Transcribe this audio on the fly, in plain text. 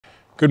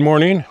Good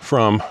morning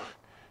from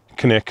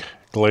Kennicott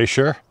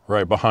Glacier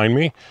right behind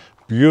me.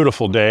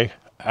 Beautiful day,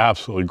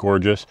 absolutely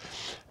gorgeous.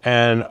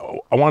 And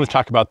I want to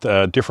talk about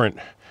the different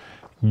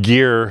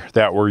gear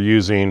that we're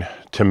using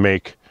to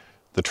make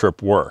the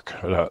trip work,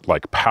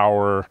 like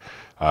power,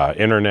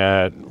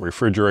 internet,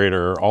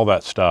 refrigerator, all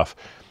that stuff.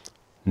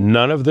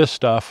 None of this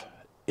stuff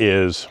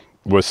was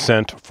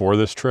sent for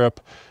this trip.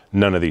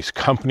 None of these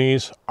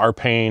companies are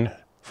paying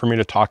for me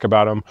to talk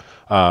about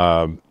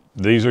them.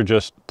 These are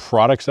just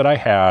products that I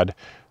had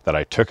that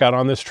I took out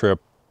on this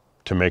trip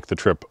to make the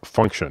trip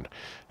function.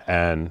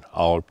 And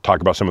I'll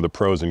talk about some of the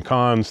pros and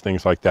cons,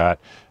 things like that,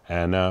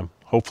 and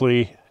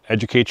hopefully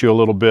educate you a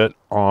little bit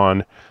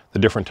on the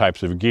different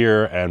types of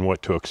gear and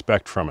what to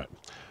expect from it.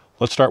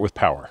 Let's start with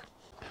power.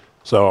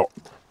 So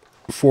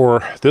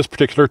for this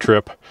particular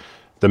trip,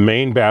 the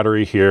main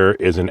battery here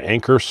is an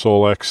Anker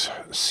Solix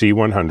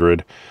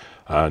C100.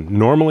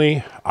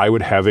 Normally I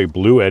would have a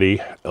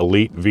Bluetti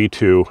Elite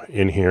V2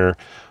 in here,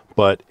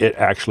 but it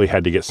actually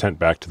had to get sent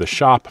back to the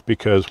shop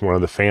because one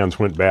of the fans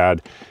went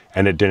bad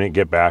and it didn't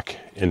get back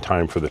in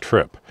time for the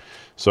trip.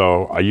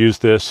 So I use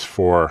this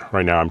for,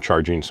 right now I'm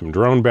charging some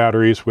drone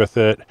batteries with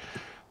it.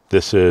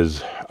 This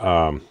is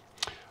a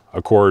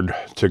cord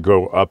to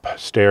go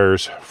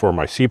upstairs for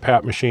my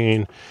CPAP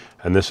machine.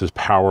 And this is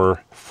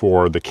power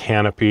for the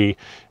canopy.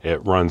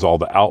 It runs all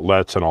the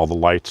outlets and all the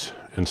lights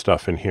and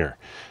stuff in here.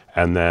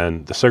 And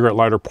then the cigarette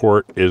lighter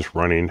port is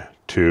running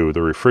to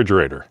the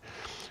refrigerator.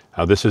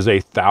 Now this is a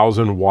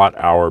 1,000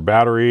 watt-hour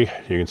battery.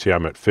 You can see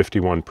I'm at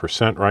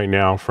 51% right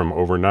now from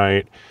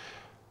overnight.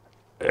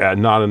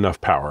 Not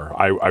enough power.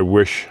 I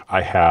wish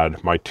I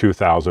had my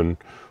 2,000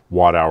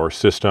 watt-hour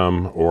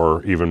system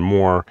or even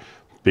more,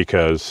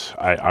 because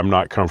I'm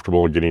not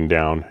comfortable getting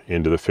down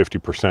into the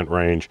 50%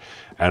 range.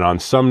 And on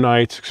some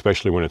nights,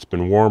 especially when it's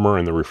been warmer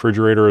and the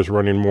refrigerator is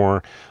running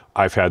more,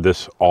 I've had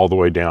this all the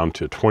way down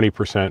to 20%,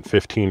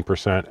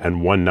 15%,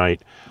 and one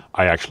night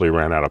I actually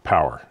ran out of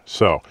power.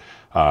 So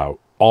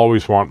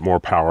always want more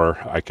power.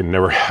 I can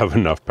never have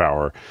enough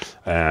power.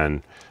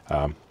 And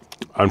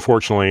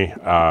unfortunately,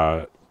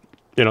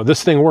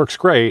 this thing works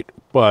great,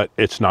 but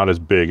it's not as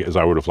big as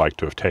I would have liked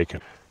to have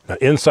taken. Now,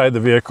 inside the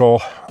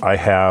vehicle, I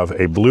have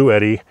a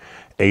Bluetti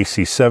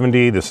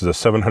AC70. This is a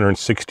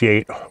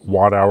 768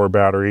 watt-hour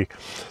battery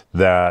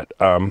that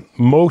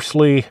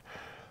mostly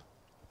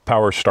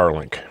powers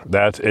Starlink.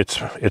 That's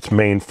its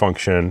main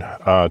function,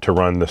 to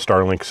run the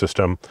Starlink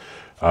system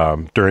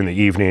during the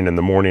evening and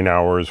the morning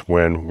hours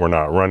when we're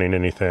not running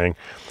anything.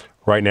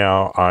 Right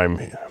now, I'm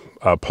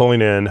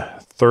pulling in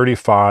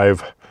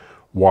 35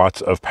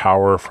 watts of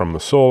power from the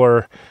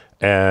solar,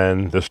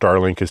 and the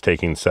Starlink is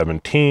taking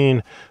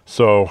 17.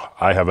 So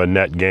I have a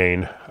net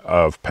gain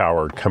of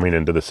power coming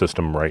into the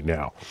system right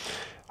now.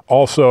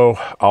 Also,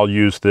 I'll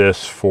use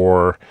this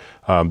for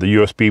the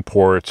USB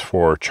ports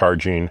for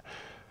charging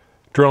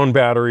drone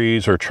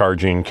batteries or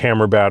charging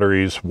camera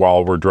batteries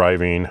while we're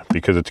driving,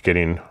 because it's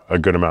getting a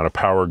good amount of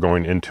power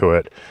going into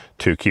it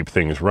to keep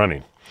things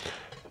running.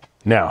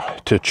 Now,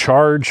 to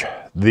charge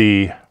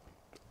the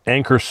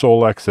Anker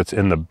Solix that's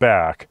in the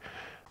back,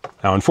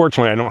 now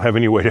unfortunately I don't have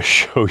any way to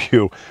show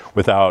you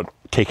without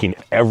taking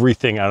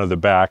everything out of the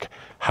back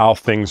how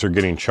things are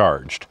getting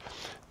charged.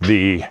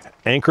 The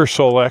Anker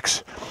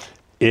Solix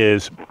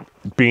is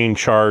being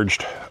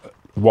charged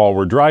while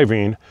we're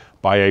driving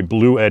by a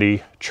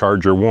Bluetti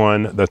Charger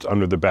 1 that's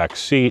under the back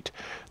seat.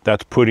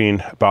 That's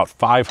putting about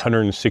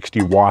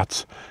 560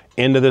 watts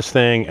into this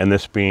thing, and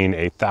this being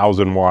a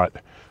 1,000 watt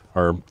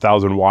or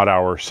 1,000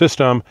 watt-hour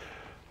system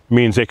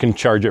means it can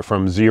charge it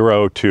from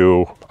 0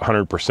 to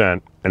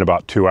 100% in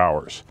about 2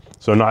 hours.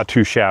 So not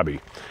too shabby.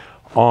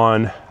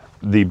 On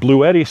the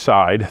Bluetti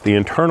side, the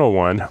internal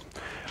one,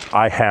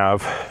 I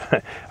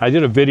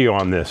did a video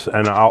on this,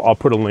 and I'll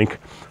put a link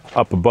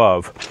up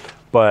above,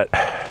 but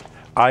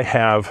I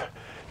have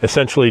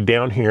essentially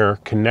down here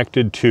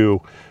connected to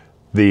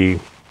the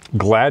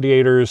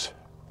Gladiator's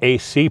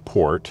AC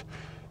port,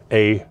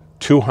 a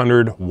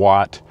 200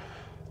 watt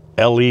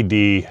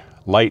LED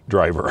light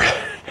driver,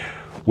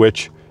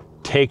 which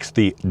takes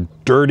the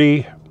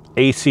dirty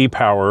AC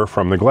power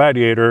from the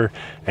Gladiator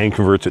and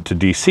converts it to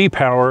DC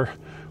power,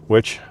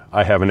 which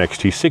I have an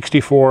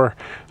XT60 for.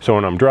 So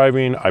when I'm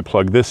driving, I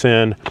plug this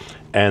in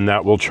and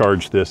that will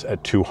charge this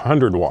at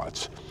 200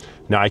 watts.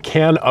 Now I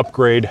can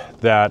upgrade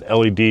that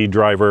LED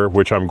driver,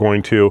 which I'm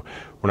going to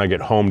when I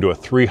get home, to a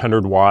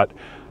 300 watt.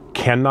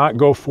 Cannot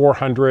go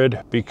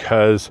 400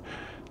 because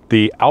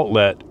the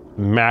outlet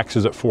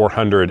maxes at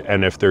 400,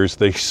 and if there's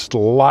the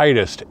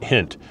slightest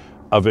hint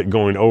of it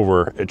going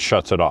over, it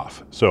shuts it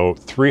off. So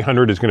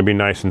 300 is going to be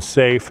nice and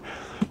safe,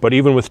 but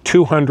even with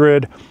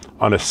 200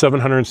 on a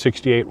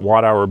 768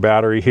 watt-hour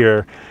battery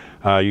here,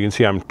 you can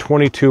see I'm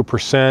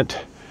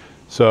 22%.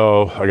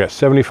 So I got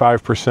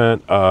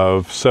 75%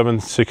 of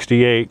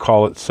 768,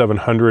 call it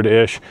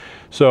 700-ish.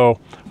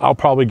 So I'll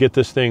probably get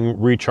this thing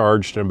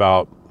recharged in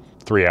about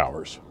 3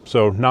 hours.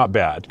 So not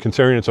bad,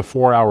 considering it's a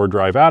 4-hour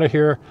drive out of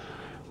here.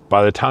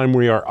 By the time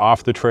we are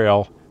off the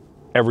trail,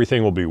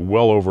 everything will be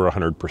well over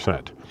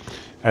 100%.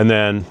 And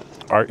then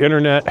our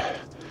internet,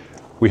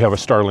 We have a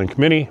Starlink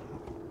Mini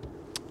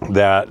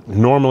that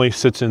normally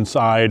sits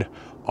inside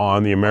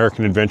on the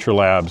American Adventure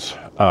Labs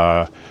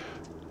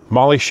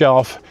Molly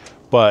shelf,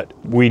 but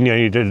we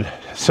needed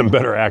some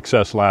better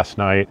access last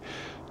night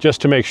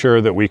just to make sure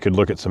that we could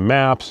look at some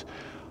maps.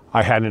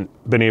 I hadn't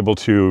been able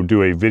to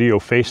do a video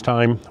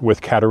FaceTime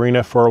with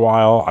Katerina for a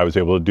while. I was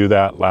able to do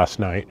that last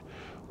night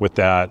with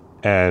that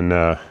and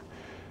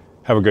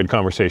have a good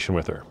conversation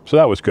with her. So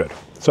that was good.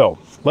 So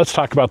let's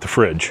talk about the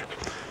fridge.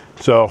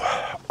 So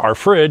our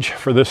fridge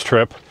for this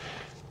trip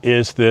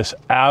is this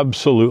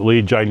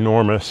absolutely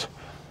ginormous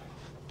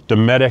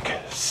Dometic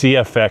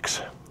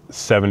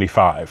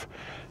CFX75.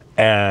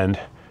 And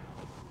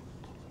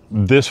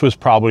this was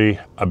probably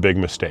a big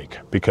mistake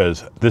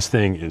because this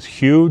thing is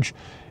huge.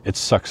 It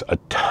sucks a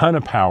ton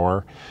of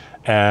power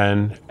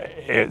and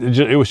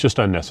it was just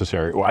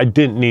unnecessary. I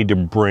didn't need to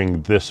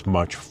bring this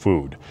much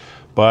food,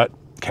 but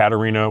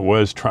Katerina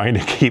was trying to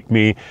keep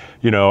me,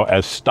 you know,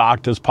 as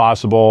stocked as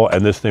possible,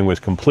 and this thing was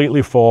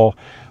completely full,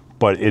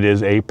 but it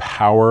is a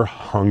power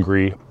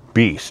hungry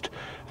beast.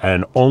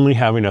 And only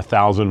having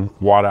 1,000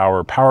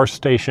 watt-hour power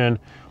station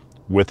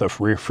with a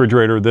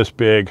refrigerator this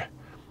big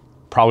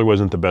probably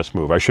wasn't the best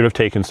move. I should have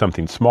taken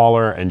something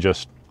smaller and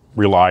just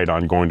relied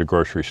on going to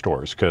grocery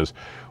stores, because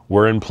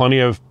we're in plenty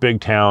of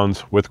big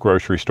towns with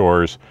grocery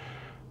stores.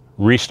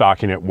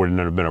 Restocking it wouldn't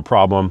have been a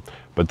problem,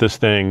 but this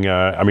thing,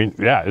 I mean,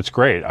 yeah, it's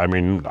great. I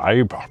mean,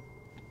 I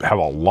have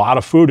a lot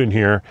of food in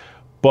here,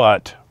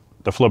 but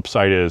the flip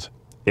side is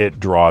it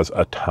draws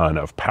a ton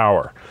of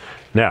power.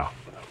 Now,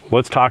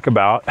 let's talk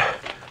about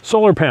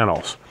solar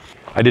panels.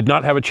 I did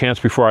not have a chance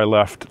before I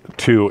left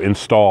to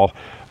install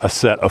a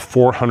set of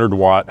 400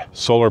 watt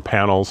solar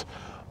panels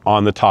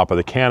on the top of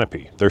the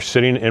canopy. They're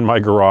sitting in my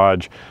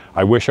garage.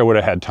 I wish I would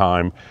have had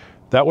time.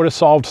 That would have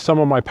solved some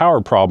of my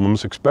power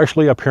problems,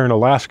 especially up here in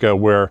Alaska,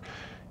 where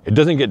it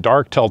doesn't get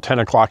dark till 10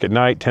 o'clock at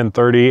night,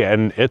 10:30,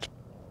 and it's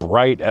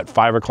bright at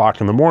 5 o'clock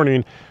in the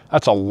morning.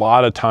 That's a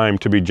lot of time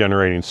to be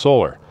generating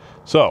solar.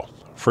 So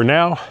for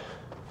now,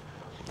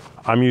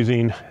 I'm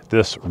using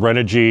this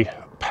Renogy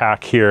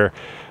pack here.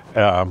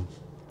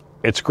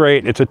 It's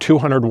great. It's a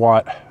 200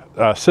 watt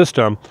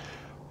system,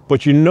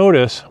 but you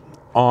notice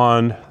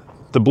on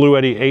the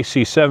Bluetti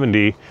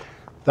AC70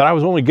 that I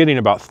was only getting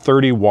about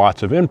 30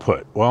 watts of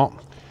input. Well,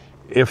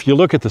 if you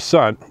look at the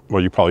sun,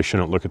 well, you probably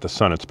shouldn't look at the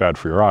sun, it's bad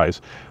for your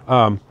eyes.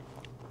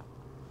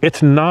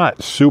 It's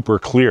not super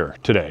clear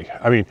today.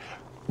 I mean,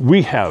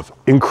 we have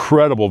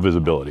incredible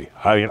visibility.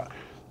 I mean,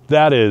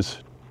 that is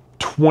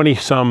 20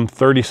 some,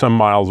 30 some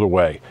miles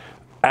away.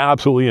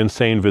 Absolutely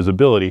insane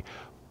visibility.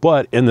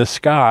 But in the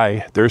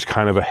sky, there's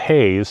kind of a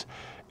haze,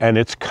 and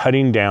it's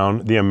cutting down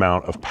the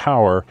amount of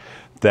power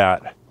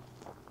that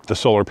the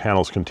solar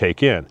panels can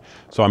take in.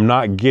 So I'm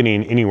not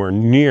getting anywhere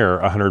near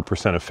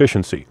 100%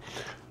 efficiency.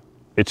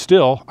 It's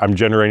still, I'm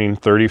generating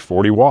 30,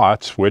 40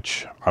 watts,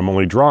 which I'm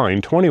only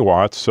drawing 20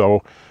 watts.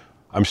 So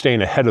I'm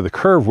staying ahead of the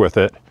curve with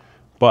it.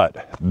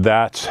 But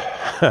that's,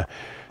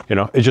 you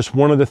know, it's just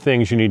one of the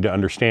things you need to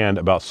understand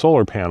about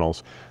solar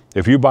panels.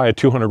 If you buy a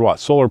 200 watt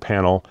solar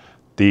panel,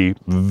 the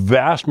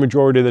vast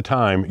majority of the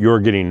time, you're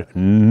getting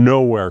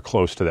nowhere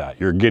close to that.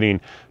 You're getting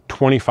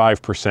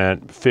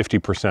 25%,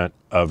 50%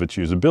 of its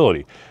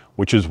usability,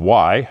 which is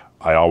why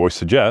I always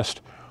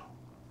suggest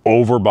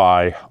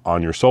overbuy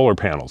on your solar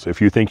panels.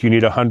 If you think you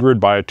need 100,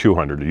 buy a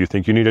 200. If you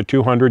think you need a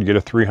 200, get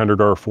a 300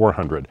 or a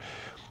 400,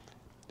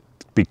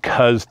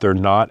 because they're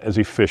not as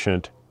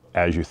efficient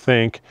as you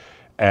think,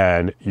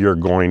 and you're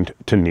going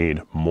to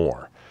need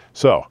more.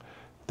 So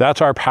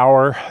that's our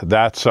power,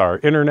 that's our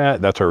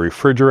internet, that's our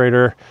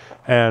refrigerator,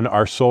 and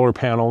our solar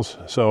panels.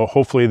 So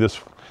hopefully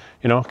this,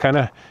 you know, kind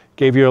of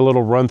gave you a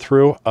little run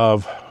through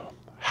of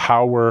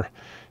how we're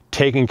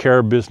taking care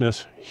of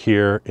business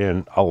here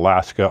in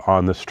Alaska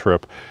on this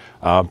trip.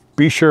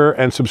 Be sure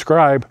and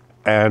subscribe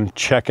and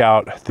check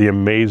out the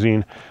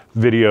amazing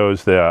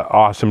videos, the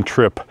awesome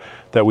trip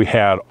that we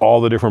had,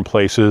 all the different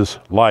places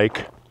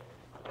like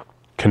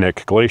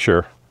Kennicott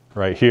Glacier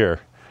right here.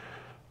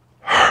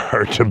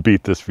 Hard to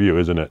beat this view,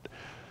 isn't it?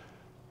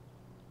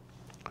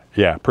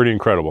 Yeah, pretty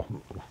incredible.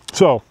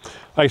 So,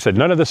 like I said,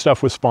 none of this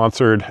stuff was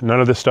sponsored. None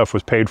of this stuff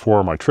was paid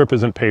for. My trip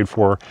isn't paid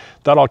for.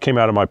 That all came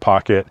out of my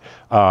pocket.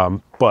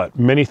 But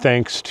many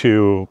thanks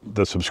to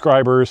the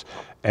subscribers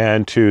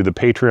and to the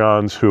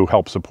Patreons who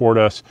help support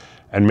us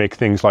and make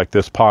things like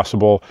this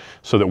possible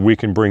so that we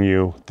can bring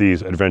you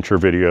these adventure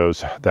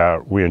videos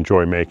that we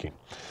enjoy making.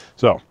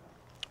 So,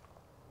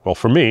 well,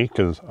 for me,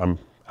 because I'm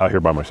out here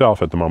by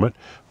myself at the moment,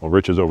 well,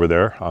 Rich is over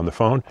there on the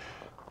phone.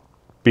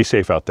 Be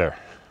safe out there.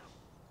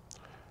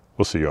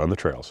 We'll see you on the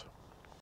trails.